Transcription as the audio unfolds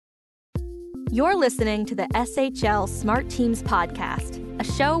You're listening to the SHL Smart Teams Podcast, a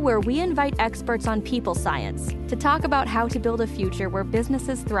show where we invite experts on people science to talk about how to build a future where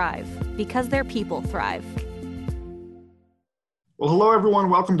businesses thrive because their people thrive. Well, hello, everyone.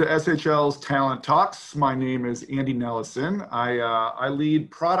 Welcome to SHL's Talent Talks. My name is Andy Nellison. I lead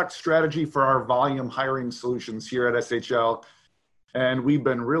product strategy for our volume hiring solutions here at SHL. And we've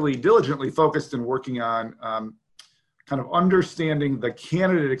been really diligently focused in working on kind of understanding the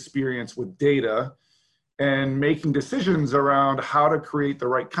candidate experience with data and making decisions around how to create the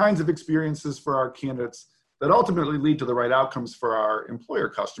right kinds of experiences for our candidates that ultimately lead to the right outcomes for our employer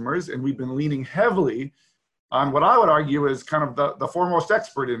customers. And we've been leaning heavily on what I would argue is kind of the foremost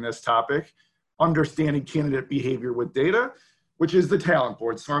expert in this topic, understanding candidate behavior with data, which is the Talent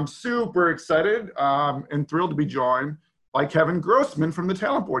Board. So I'm super excited and thrilled to be joined by Kevin Grossman from the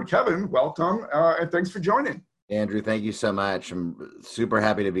Talent Board. Kevin, welcome, and thanks for joining. Andrew, thank you so much. I'm super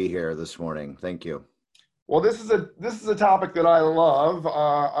happy to be here this morning. Thank you. Well, this is a topic that I love.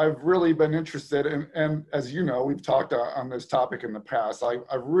 I've really been interested in, and as you know, we've talked on this topic in the past.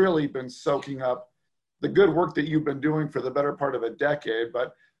 I've really been soaking up the good work that you've been doing for the better part of a decade,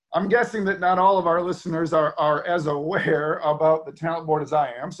 but I'm guessing that not all of our listeners are as aware about the Talent Board as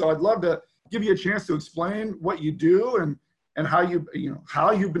I am. So I'd love to give you a chance to explain what you do and how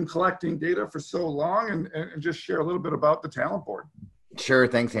you've been collecting data for so long and just share a little bit about the Talent Board. Sure.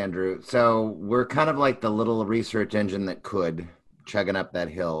 Thanks, Andrew. So we're kind of like the little research engine that could, chugging up that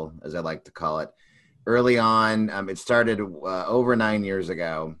hill, as I like to call it. Early on, it started over 9 years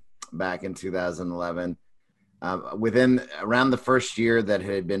ago, back in 2011. Within around the first year that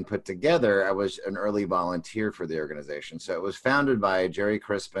it had been put together, I was an early volunteer for the organization. So it was founded by Jerry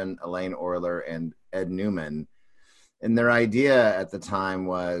Crispin, Elaine Orler, and Ed Newman. And their idea at the time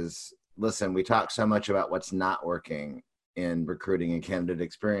was, listen, we talk so much about what's not working in recruiting and candidate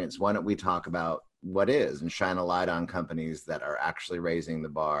experience. Why don't we talk about what is and shine a light on companies that are actually raising the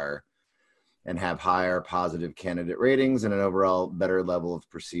bar and have higher positive candidate ratings and an overall better level of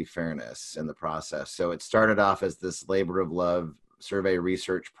perceived fairness in the process. So it started off as this labor of love survey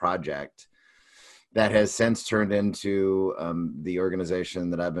research project that has since turned into the organization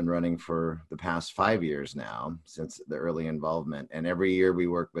that I've been running for the past 5 years now, since the early involvement. And every year we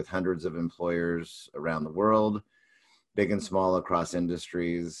work with hundreds of employers around the world, big and small across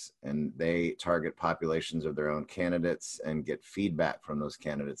industries, and they target populations of their own candidates and get feedback from those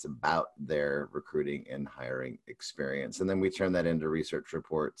candidates about their recruiting and hiring experience. And then we turn that into research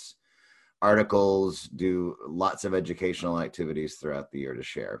reports, articles, do lots of educational activities throughout the year to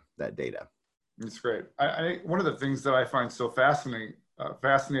share that data. That's great. One of the things that I find so fascinating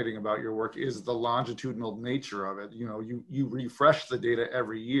about your work is the longitudinal nature of it. You know, you refresh the data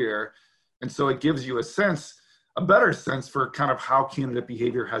every year, and so it gives you a better sense for kind of how candidate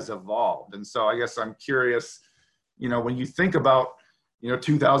behavior has evolved. And so I guess I'm curious, you know, when you think about,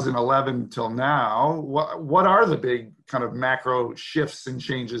 2011 till now, what are the big kind of macro shifts and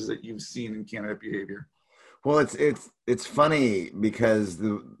changes that you've seen in candidate behavior? Well, it's funny because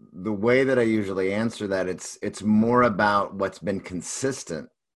the way that I usually answer that, it's more about what's been consistent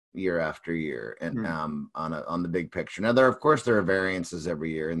year after year and on the big picture. Now, of course there are variances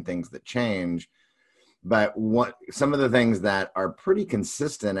every year and things that change. But some of the things that are pretty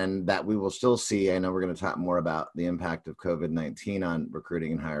consistent and that we will still see, I know we're going to talk more about the impact of COVID-19 on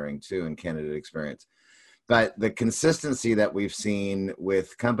recruiting and hiring too, and candidate experience. But the consistency that we've seen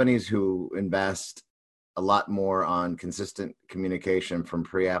with companies who invest a lot more on consistent communication from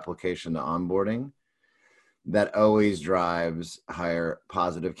pre-application to onboarding, that always drives higher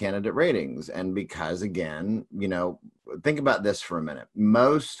positive candidate ratings. And because, again, think about this for a minute.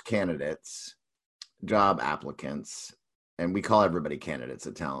 Most candidates, job applicants, and we call everybody candidates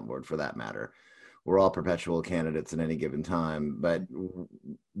at Talent Board for that matter. We're all perpetual candidates at any given time. But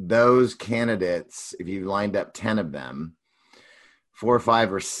those candidates, if you lined up 10 of them, 4 or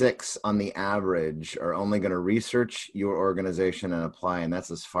 5 or 6 on the average are only going to research your organization and apply, and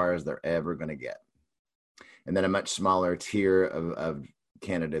that's as far as they're ever going to get. And then a much smaller tier of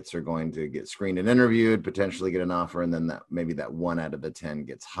candidates are going to get screened and interviewed, potentially get an offer, and then maybe that 1 out of the 10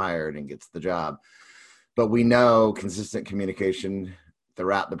 gets hired and gets the job. But we know consistent communication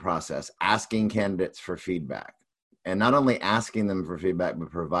throughout the process, asking candidates for feedback, and not only asking them for feedback,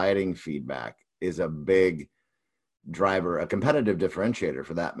 but providing feedback is a big driver, a competitive differentiator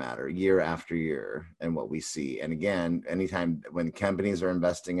for that matter, year after year, and what we see. And again, anytime when companies are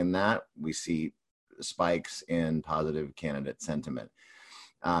investing in that, we see spikes in positive candidate sentiment.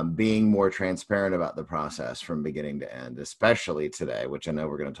 Being more transparent about the process from beginning to end, especially today, which I know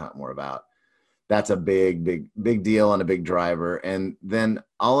we're going to talk more about. That's a big deal and a big driver. And then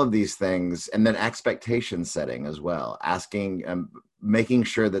all of these things, and then expectation setting as well, asking, making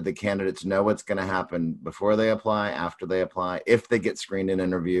sure that the candidates know what's going to happen before they apply, after they apply, if they get screened and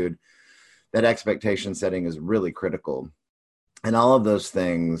interviewed. That expectation setting is really critical. And all of those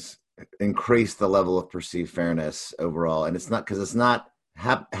things increase the level of perceived fairness overall. And it's not because it's not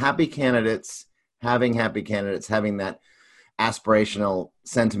happy candidates, having that aspirational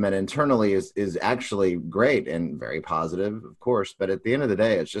sentiment internally is actually great and very positive, of course. But at the end of the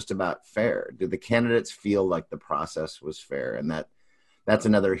day, it's just about fair. Do the candidates feel like the process was fair? And that's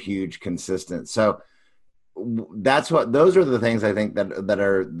another huge consistent. So those are the things I think that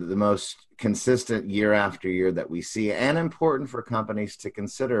are the most consistent year after year that we see, and important for companies to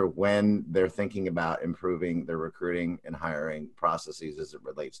consider when they're thinking about improving their recruiting and hiring processes as it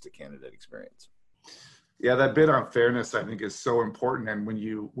relates to candidate experience. Yeah, that bit on fairness, I think, is so important. And when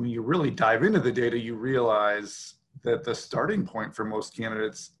you really dive into the data, you realize that the starting point for most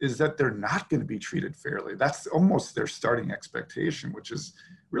candidates is that they're not going to be treated fairly. That's almost their starting expectation, which is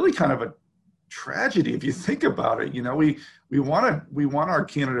really kind of a tragedy if you think about it. We want our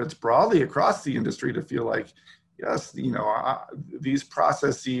candidates broadly across the industry to feel like, yes, these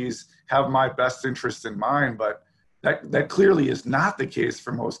processes have my best interest in mind, but that clearly is not the case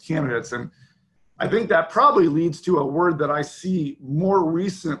for most candidates. And I think that probably leads to a word that I see more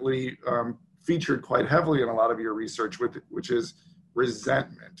recently featured quite heavily in a lot of your research, which is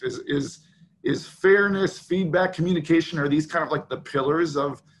resentment. Is fairness, feedback, communication, are these kind of like the pillars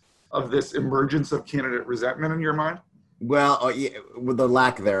of this emergence of candidate resentment in your mind? Well, yeah, with the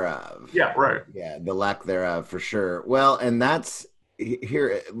lack thereof. Yeah, right. Yeah, the lack thereof for sure. Well, and that's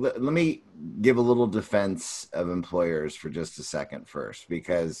here. Let me give a little defense of employers for just a second first,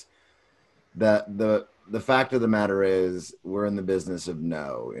 because the fact of the matter is we're in the business of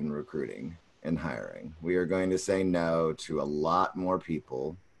no in recruiting and hiring. We are going to say no to a lot more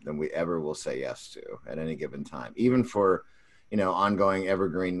people than we ever will say yes to at any given time, even for ongoing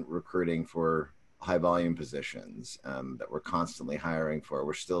evergreen recruiting for high volume positions that we're constantly hiring for.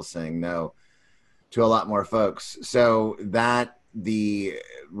 We're still saying no to a lot more folks. So that the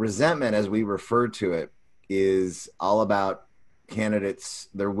resentment, as we refer to it, is all about candidates,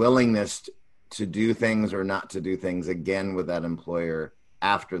 their willingness to do things or not to do things again with that employer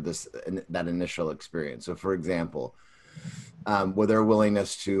after that initial experience. So for example, with their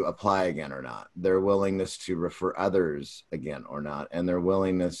willingness to apply again or not, their willingness to refer others again or not, and their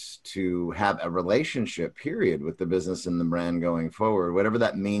willingness to have a relationship period with the business and the brand going forward, whatever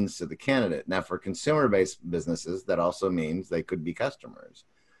that means to the candidate. Now, for consumer-based businesses, that also means they could be customers.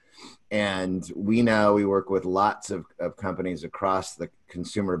 And we know we work with lots of companies across the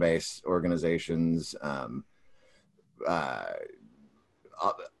consumer-based organizations,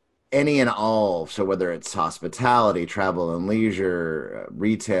 any and all. So whether it's hospitality, travel and leisure,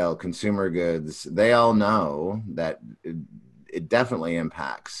 retail, consumer goods, they all know that it definitely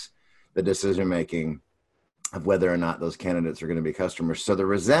impacts the decision-making of whether or not those candidates are going to be customers. So the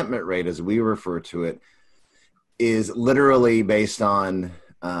resentment rate, as we refer to it, is literally based on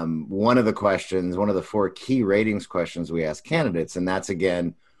one of the 4 key ratings questions we ask candidates. And that's,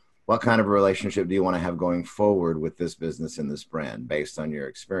 again, what kind of a relationship do you want to have going forward with this business and this brand based on your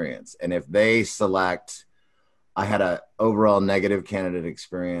experience? And if they select, I had an overall negative candidate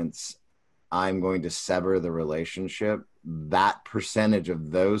experience, I'm going to sever the relationship, that percentage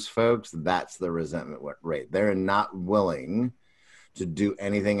of those folks, that's the resentment rate. They're not willing to do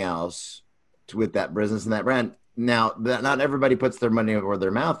anything else with that business and that brand. Now, not everybody puts their money where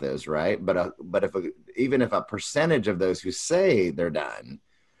their mouth is, right? But even if a percentage of those who say they're done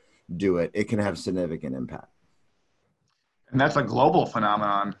do it, it can have significant impact. And that's a global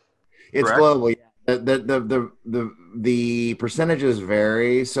phenomenon. It's correct? Global. Yeah. The percentages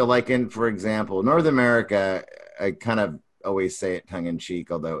vary. So like for example, North America, I kind of always say it tongue in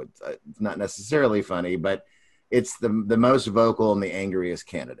cheek, although it's not necessarily funny, but it's the most vocal and the angriest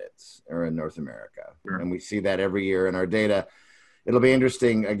candidates are in North America. Sure. And we see that every year in our data. It'll be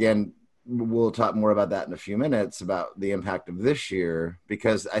interesting. Again, we'll talk more about that in a few minutes about the impact of this year,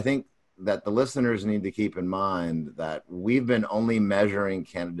 because I think that the listeners need to keep in mind that we've been only measuring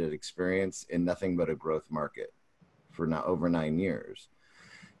candidate experience in nothing but a growth market for now over 9 years.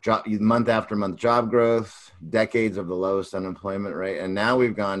 Month after month job growth, decades of the lowest unemployment rate. And now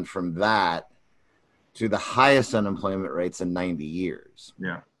we've gone from that to the highest unemployment rates in 90 years.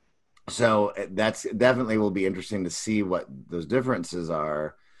 Yeah. So that's definitely will be interesting to see what those differences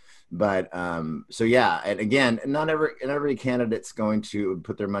are. But so yeah, and again, not every candidate's going to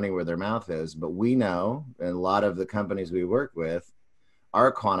put their money where their mouth is, but we know, and a lot of the companies we work with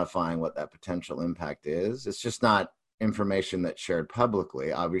are quantifying what that potential impact is. It's just not information that's shared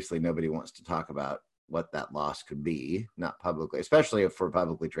publicly. Obviously, nobody wants to talk about what that loss could be, not publicly, especially for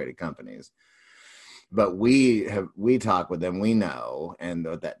publicly traded companies. But we talk with them, we know, and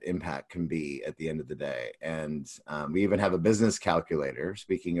what that impact can be at the end of the day. And we even have a business calculator,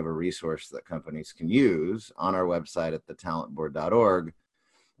 speaking of a resource that companies can use, on our website at thetalentboard.org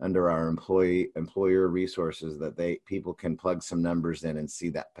under our employer resources, that people can plug some numbers in and see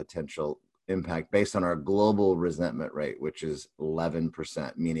that potential impact based on our global resentment rate, which is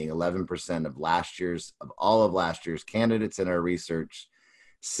 11%, meaning 11% of all of last year's candidates in our research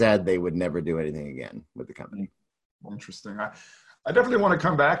said they would never do anything again with the company. Interesting. I definitely want to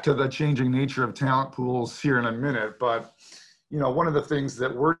come back to the changing nature of talent pools here in a minute, but one of the things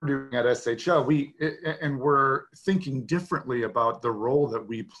that we're doing at SHL, we're thinking differently about the role that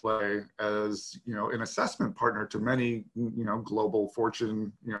we play as, an assessment partner to many, global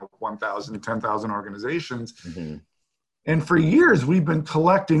Fortune, 1,000, 10,000 organizations. Mm-hmm. And for years, we've been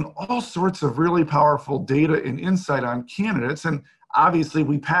collecting all sorts of really powerful data and insight on candidates. And obviously,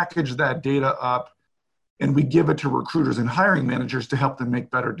 we package that data up and we give it to recruiters and hiring managers to help them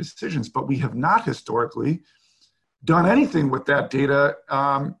make better decisions. But we have not historically done anything with that data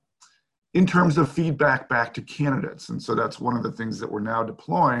in terms of feedback back to candidates. And so that's one of the things that we're now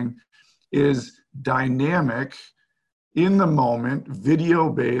deploying is dynamic, in the moment,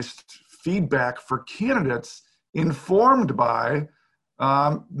 video-based feedback for candidates informed by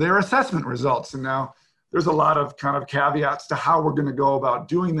their assessment results. And now there's a lot of kind of caveats to how we're going to go about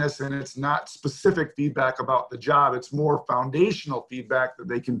doing this. And it's not specific feedback about the job. It's more foundational feedback that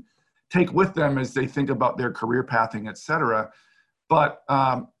they can take with them as they think about their career pathing, et cetera. But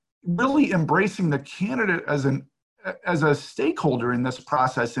really embracing the candidate as a stakeholder in this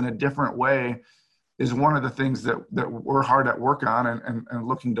process in a different way is one of the things that we're hard at work on and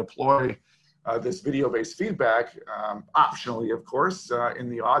looking to deploy this video-based feedback, optionally, of course, in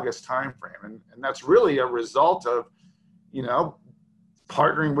the August timeframe. And that's really a result of,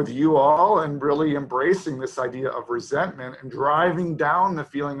 partnering with you all and really embracing this idea of resentment and driving down the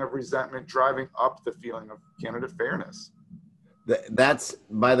feeling of resentment, driving up the feeling of candidate fairness. That's,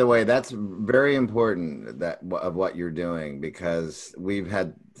 by the way, that's very important of what you're doing, because we've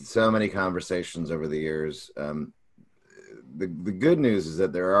had so many conversations over the years. The good news is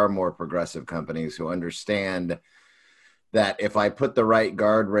that there are more progressive companies who understand that if I put the right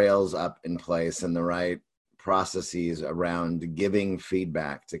guardrails up in place and the right processes around giving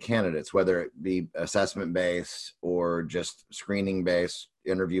feedback to candidates, whether it be assessment-based or just screening-based,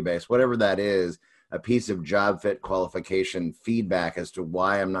 interview-based, whatever that is, a piece of job fit qualification feedback as to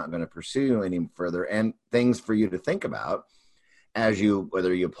why I'm not going to pursue any further, and things for you to think about as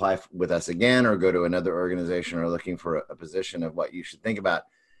whether you apply with us again or go to another organization or looking for a position of what you should think about.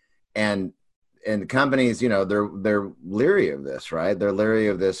 And companies, they're leery of this, right? They're leery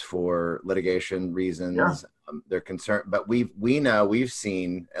of this for litigation reasons. Yeah. They're concerned, but we've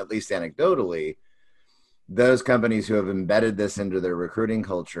seen, at least anecdotally, those companies who have embedded this into their recruiting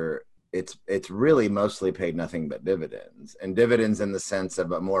culture, it's really mostly paid nothing but dividends, and dividends in the sense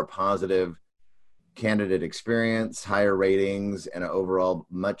of a more positive candidate experience, higher ratings, and an overall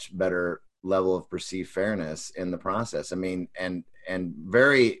much better level of perceived fairness in the process. I mean, and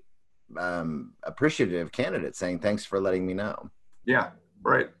very appreciative candidates saying, thanks for letting me know. Yeah,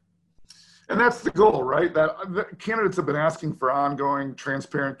 right. And that's the goal, right? That the candidates have been asking for ongoing,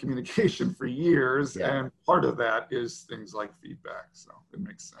 transparent communication for years. Yeah. And part of that is things like feedback. So it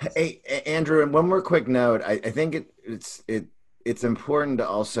makes sense. Hey, Andrew, and one more quick note. I think it's important to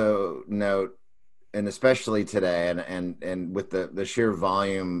also note, and especially today, and with the sheer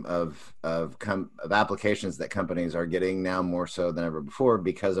volume of applications that companies are getting now more so than ever before,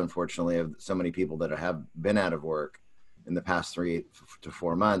 because unfortunately of so many people that have been out of work in the past 3 to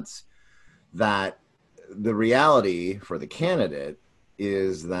 4 months, that the reality for the candidate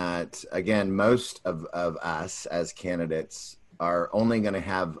is that, again, most of us as candidates are only going to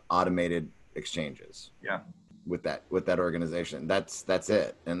have automated exchanges. Yeah. With that organization. That's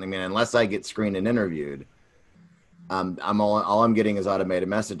it. And I mean, unless I get screened and interviewed, all I'm getting is automated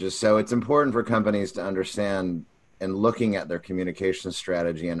messages. So it's important for companies to understand, and looking at their communication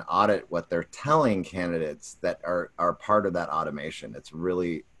strategy, and audit what they're telling candidates that are part of that automation. It's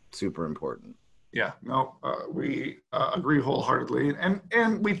really super important. Yeah, no, we agree wholeheartedly.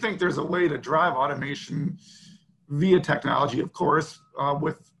 And we think there's a way to drive automation via technology, of course,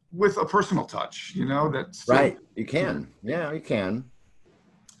 with a personal touch, that's right. You can. Yeah, you can.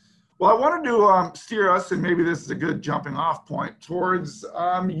 Well, I wanted to steer us, and maybe this is a good jumping off point towards,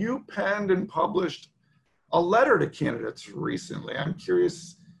 you penned and published a letter to candidates recently. I'm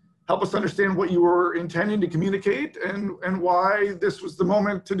curious, help us understand what you were intending to communicate and why this was the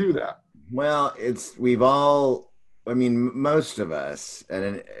moment to do that. Well, most of us,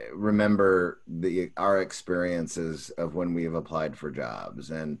 and remember our experiences of when we have applied for jobs,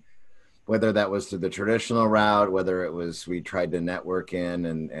 and whether that was to the traditional route, whether it was we tried to network in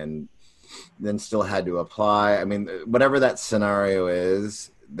and then still had to apply. I mean, whatever that scenario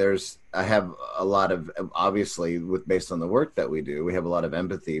is, I have a lot of, obviously, based on the work that we do, we have a lot of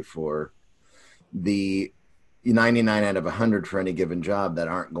empathy for the 99 out of 100 for any given job that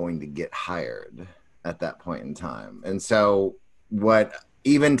aren't going to get hired at that point in time. And so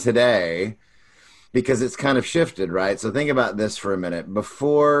even today, because it's kind of shifted, right? So think about this for a minute.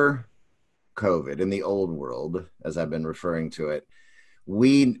 Before COVID, in the old world, as I've been referring to it,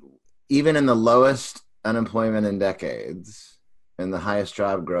 even in the lowest unemployment in decades and the highest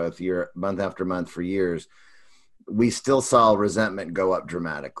job growth month after month for years, we still saw resentment go up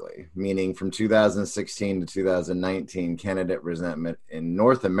dramatically, meaning from 2016 to 2019, candidate resentment in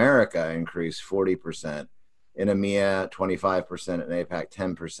North America increased 40%, in EMEA 25%, and APAC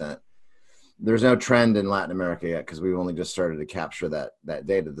 10%. There's no trend in Latin America yet because we've only just started to capture that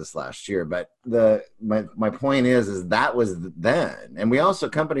data this last year. But my point is that was then. And we also,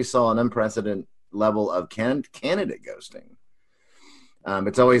 companies saw an unprecedented level of candidate ghosting.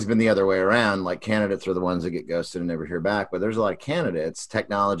 It's always been the other way around. Like, candidates are the ones that get ghosted and never hear back. But there's a lot of candidates,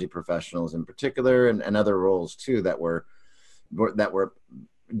 technology professionals in particular, and other roles too, that were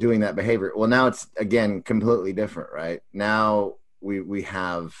doing that behavior. Well, now it's, again, completely different, right? Now we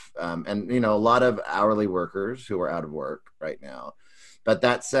have, and a lot of hourly workers who are out of work right now. But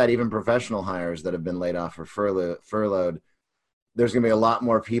that said, even professional hires that have been laid off or furloughed, there's going to be a lot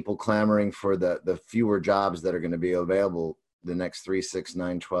more people clamoring for the fewer jobs that are going to be available the next 3, 6,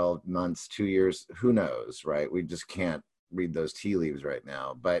 9, 12 months, 2 years, who knows, right? We just can't read those tea leaves right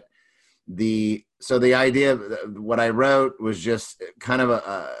now. But the idea of what I wrote was just kind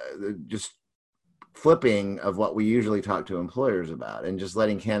of just flipping of what we usually talk to employers about, and just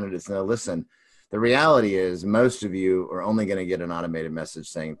letting candidates know, listen, the reality is most of you are only going to get an automated message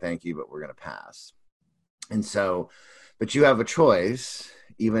saying thank you, but we're going to pass. And so, but you have a choice,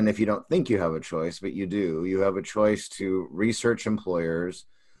 even if you don't think you have a choice, but you do. You have a choice to research employers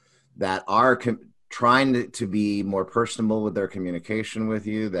that are trying to be more personable with their communication with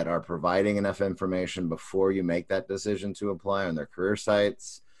you, that are providing enough information before you make that decision to apply on their career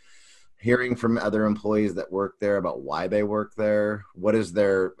sites, hearing from other employees that work there about why they work there. What is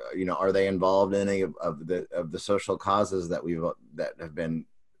their, are they involved in any of the social causes that have been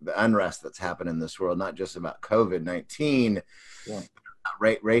the unrest that's happened in this world, not just about COVID-19, yeah.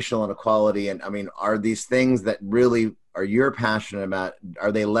 Racial inequality. And I mean, are these things that really you're passionate about,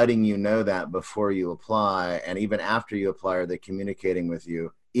 are they letting you know that before you apply? And even after you apply, are they communicating with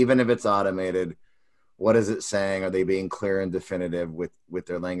you? Even if it's automated, what is it saying? Are they being clear and definitive with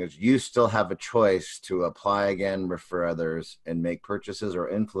their language? You still have a choice to apply again, refer others, and make purchases or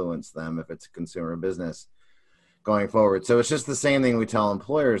influence them if it's a consumer business going forward. So it's just the same thing we tell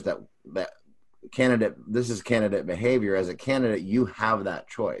employers, that this is candidate behavior. As a candidate, you have that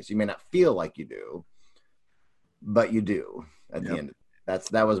choice. You may not feel like you do, but you do at the end.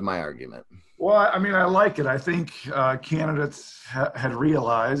 That was my argument. Well, I mean, I like it. I think candidates had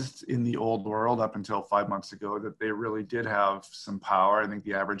realized in the old world up until 5 months ago that they really did have some power. I think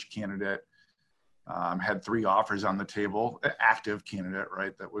the average candidate had 3 offers on the table, active candidate,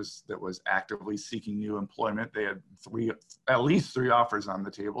 right? That was actively seeking new employment. They had at least three offers on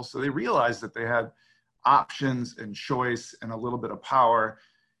the table. So they realized that they had options and choice and a little bit of power.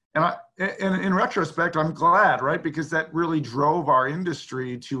 And in retrospect, I'm glad, right? Because that really drove our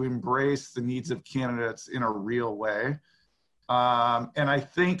industry to embrace the needs of candidates in a real way. And I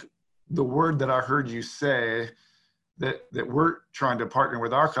think the word that I heard you say, that we're trying to partner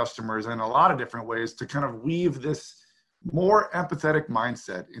with our customers in a lot of different ways to kind of weave this more empathetic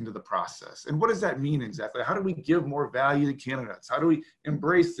mindset into the process. And what does that mean exactly? How do we give more value to candidates? How do we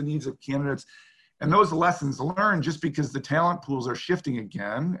embrace the needs of candidates? And those lessons learned, just because the talent pools are shifting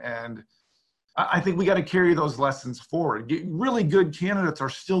again. And I think we got to carry those lessons forward. Really good candidates are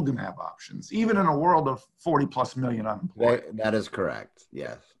still going to have options, even in a world of 40+ million unemployed. That is correct.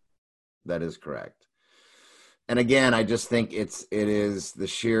 Yes, that is correct. And again, I just think it is the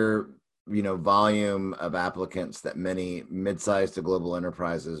sheer, volume of applicants that many mid-sized to global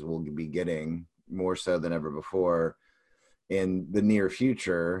enterprises will be getting, more so than ever before in the near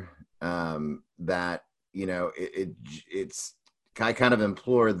future. That, I kind of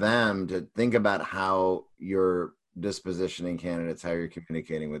implore them to think about how you're dispositioning candidates, how you're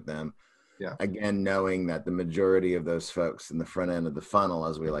communicating with them. Yeah. Again, knowing that the majority of those folks in the front end of the funnel,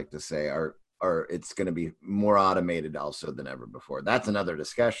 as we like to say, are it's going to be more automated also than ever before. That's another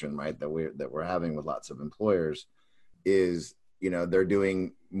discussion, right? That we're having with lots of employers is, they're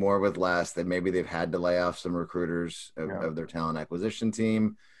doing more with less. That maybe they've had to lay off some recruiters of their talent acquisition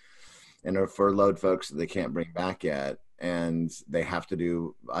team and are furloughed folks that they can't bring back yet. And I have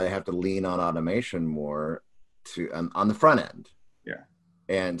to lean on automation more on the front end. Yeah.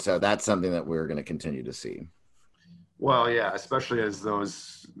 And so that's something that we're going to continue to see. Well, yeah, especially as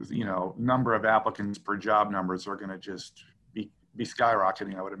those, number of applicants per job numbers are going to just be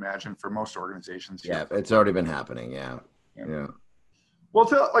skyrocketing, I would imagine, for most organizations. Yeah, it's already been happening. Yeah. Well,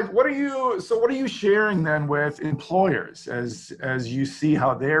 what are you sharing then with employers as you see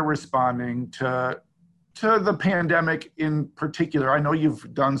how they're responding to the pandemic in particular? I know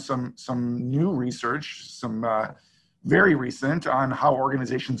you've done some new research, some very recent, on how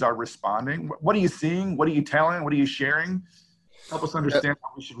organizations are responding. What are you seeing? What are you telling? What are you sharing? Help us understand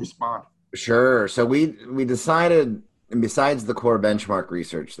how we should respond. Sure. So we decided, and besides the core benchmark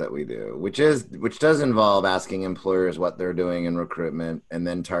research that we do, which does involve asking employers what they're doing in recruitment and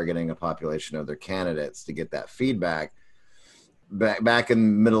then targeting a population of their candidates to get that feedback. Back in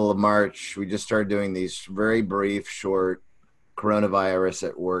the middle of March, we just started doing these very brief, short coronavirus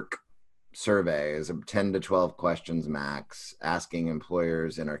at work surveys of 10 to 12 questions max, asking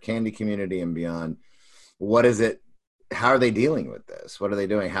employers in our Candy community and beyond, how are they dealing with this? What are they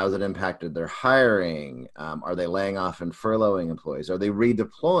doing? How has it impacted their hiring? Are they laying off and furloughing employees? Are they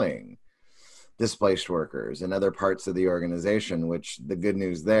redeploying displaced workers in other parts of the organization? Which the good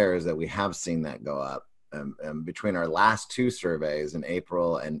news there is that we have seen that go up. Between our last two surveys in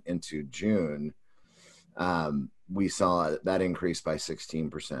April and into June, we saw that increase by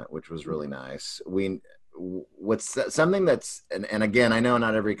 16%, which was really nice. What's something that's, and again, I know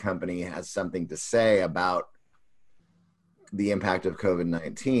not every company has something to say about the impact of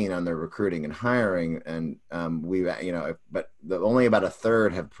COVID-19 on their recruiting and hiring. And but only about a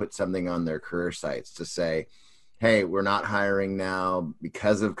third have put something on their career sites to say, hey, we're not hiring now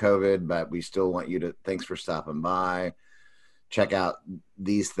because of COVID, but we still want you to, thanks for stopping by, check out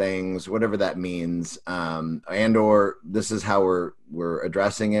these things, whatever that means. Or this is how we're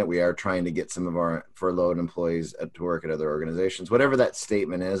addressing it. We are trying to get some of our furloughed employees to work at other organizations. Whatever that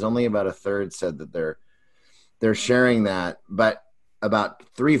statement is, only about a third said that they're sharing that. But about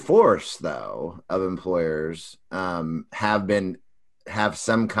 3/4 though of employers have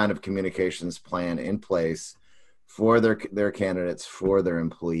some kind of communications plan in place for their candidates, for their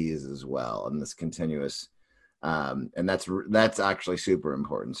employees as well, and this continuous. And that's actually super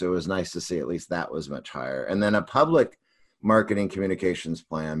important. So it was nice to see at least that was much higher. And then a public marketing communications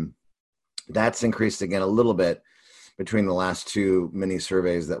plan, that's increased again a little bit between the last two mini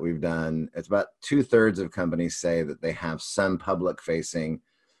surveys that we've done. It's about 2/3 of companies say that they have some public facing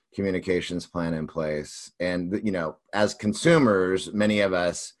communications plan in place. And, as consumers, many of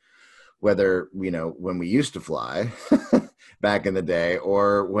us, whether, when we used to fly back in the day,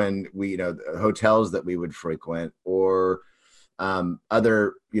 or when we, hotels that we would frequent, or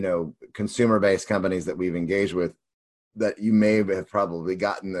other, consumer-based companies that we've engaged with, that you may have probably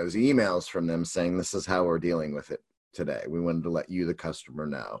gotten those emails from them saying, this is how we're dealing with it today. We wanted to let you, the customer,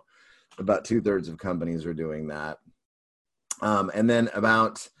 know. About 2/3 of companies are doing that. And then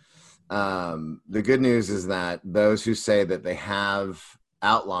about the good news is that those who say that they have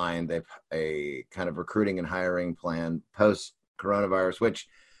outlined a kind of recruiting and hiring plan post coronavirus, which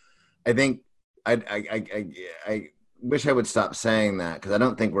I think I wish I would stop saying that, because I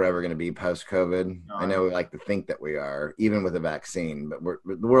don't think we're ever going to be post COVID. No, I know we like to think that we are, even with a vaccine, but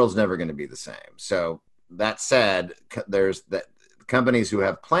the world's never going to be the same. So that said, there's that companies who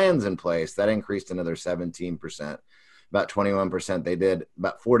have plans in place that increased another 17%, about 21% they did,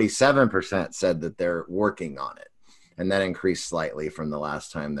 about 47% said that they're working on it. And that increased slightly from the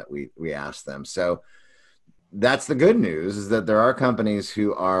last time that we asked them. So that's the good news, is that there are companies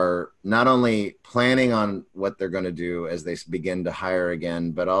who are not only planning on what they're going to do as they begin to hire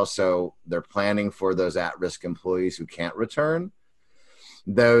again, but also they're planning for those at-risk employees who can't return,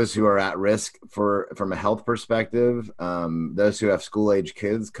 those who are at risk from a health perspective, those who have school-age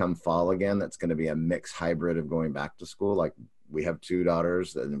kids come fall again. That's going to be a mixed hybrid of going back to school. Like, we have 2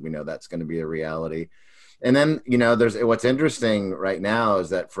 daughters, and we know that's going to be a reality. And then, what's interesting right now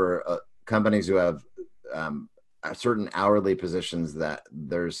is that for companies who have certain hourly positions, that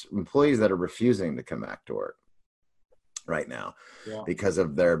there's employees that are refusing to come back to work right now because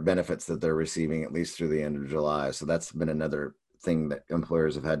of their benefits that they're receiving, at least through the end of July. So that's been another thing that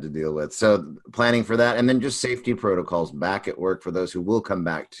employers have had to deal with. So planning for that, and then just safety protocols back at work for those who will come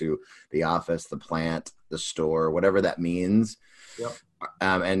back to the office, the plant, the store, whatever that means. Yep.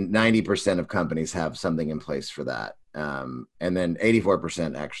 And 90% of companies have something in place for that. And then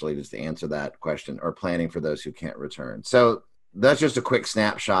 84% actually, just to answer that question, are planning for those who can't return. So that's just a quick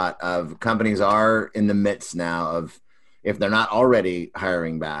snapshot of companies are in the midst now of, if they're not already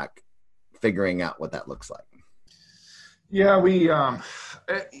hiring back, figuring out what that looks like. Yeah,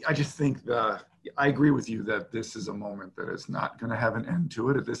 I just think I agree with you that this is a moment that is not going to have an end to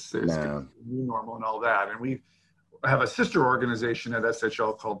it. This is new normal and all that. And we have a sister organization at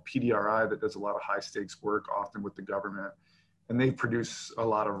SHL called PDRI that does a lot of high stakes work, often with the government. And they produce a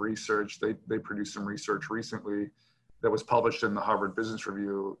lot of research. They produced some research recently that was published in the Harvard Business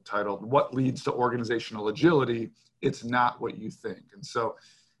Review titled, "What Leads to Organizational Agility? It's Not What You Think." And so,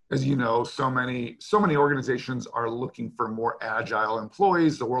 as you know, so many organizations are looking for more agile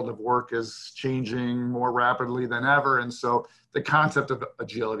employees. The world of work is changing more rapidly than ever. And so the concept of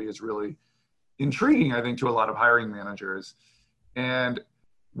agility is really intriguing, I think, to a lot of hiring managers. And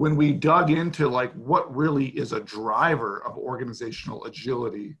when we dug into like what really is a driver of organizational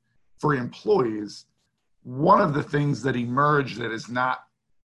agility for employees, one of the things that emerged that is not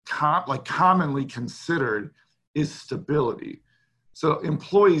commonly considered is stability. So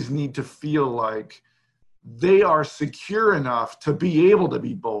employees need to feel like they are secure enough to be able to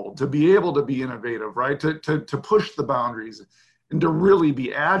be bold, to be able to be innovative, right? To push the boundaries and to really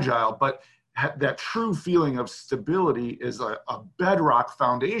be agile. But that true feeling of stability is a bedrock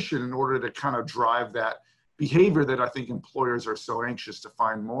foundation in order to kind of drive that behavior that I think employers are so anxious to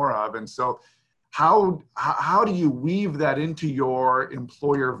find more of. And so how do you weave that into your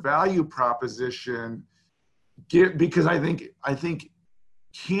employer value proposition? Because I think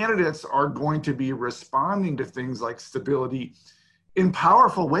candidates are going to be responding to things like stability in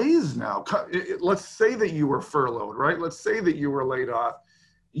powerful ways now. Let's say that you were furloughed, right? Let's say that you were laid off.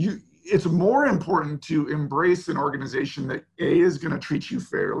 It's more important to embrace an organization that A, is going to treat you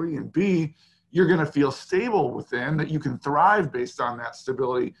fairly, and B, you're going to feel stable within, that you can thrive based on that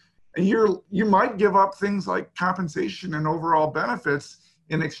stability. And you might give up things like compensation and overall benefits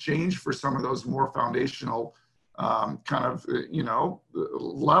in exchange for some of those more foundational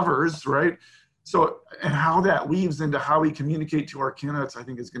levers, right? So, and how that weaves into how we communicate to our candidates, I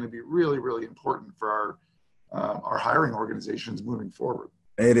think is going to be really, really important for our hiring organizations moving forward.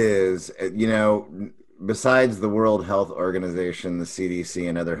 It is. Besides the World Health Organization, the CDC,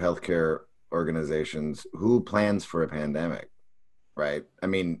 and other healthcare organizations, who plans for a pandemic, right? I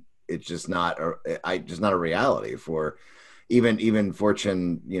mean, it's just not a reality for even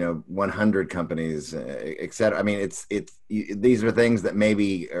Fortune 100 companies, et cetera. I mean, these are things that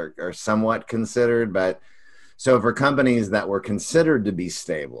maybe are somewhat considered, but so for companies that were considered to be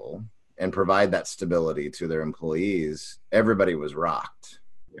stable and provide that stability to their employees, everybody was rocked.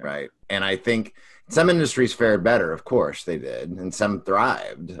 Yeah. Right. And I think some industries fared better, of course they did, and some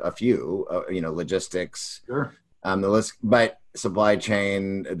thrived, a few, logistics, sure. The list, but supply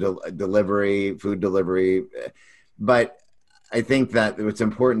chain, delivery, food delivery. But I think that it's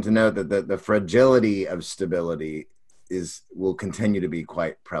important to note that the fragility of stability will continue to be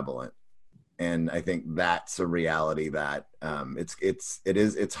quite prevalent. And I think that's a reality that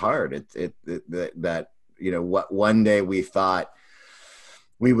it's hard. What one day we thought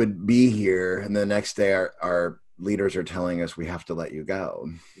we would be here, and the next day our leaders are telling us we have to let you go.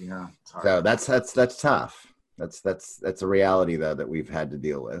 Yeah. So that's tough. That's a reality though that we've had to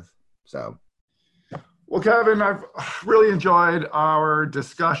deal with. So. Well, Kevin, I've really enjoyed our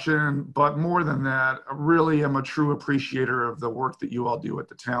discussion, but more than that, I really am a true appreciator of the work that you all do at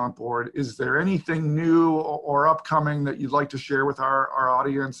the Talent Board. Is there anything new or upcoming that you'd like to share with our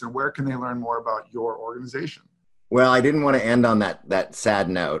audience, and where can they learn more about your organization? Well, I didn't want to end on that sad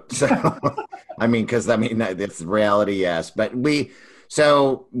note. So, it's reality, yes. But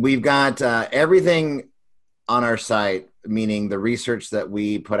we've got everything on our site, meaning the research that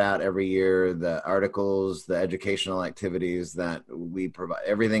we put out every year, the articles, the educational activities that we provide.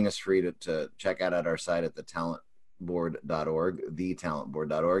 Everything is free to check out at our site at thetalentboard.org,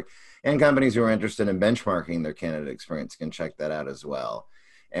 thetalentboard.org. And companies who are interested in benchmarking their candidate experience can check that out as well.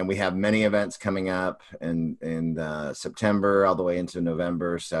 And we have many events coming up in September all the way into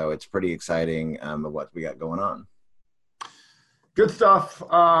November. So it's pretty exciting of what we got going on. Good stuff.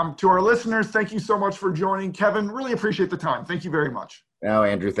 To our listeners, thank you so much for joining. Kevin, really appreciate the time. Thank you very much. Oh,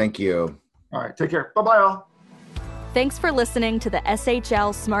 Andrew, thank you. All right, take care. Bye-bye, all. Thanks for listening to the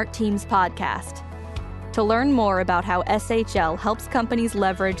SHL Smart Teams podcast. To learn more about how SHL helps companies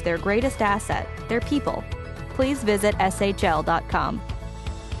leverage their greatest asset, their people, please visit shl.com.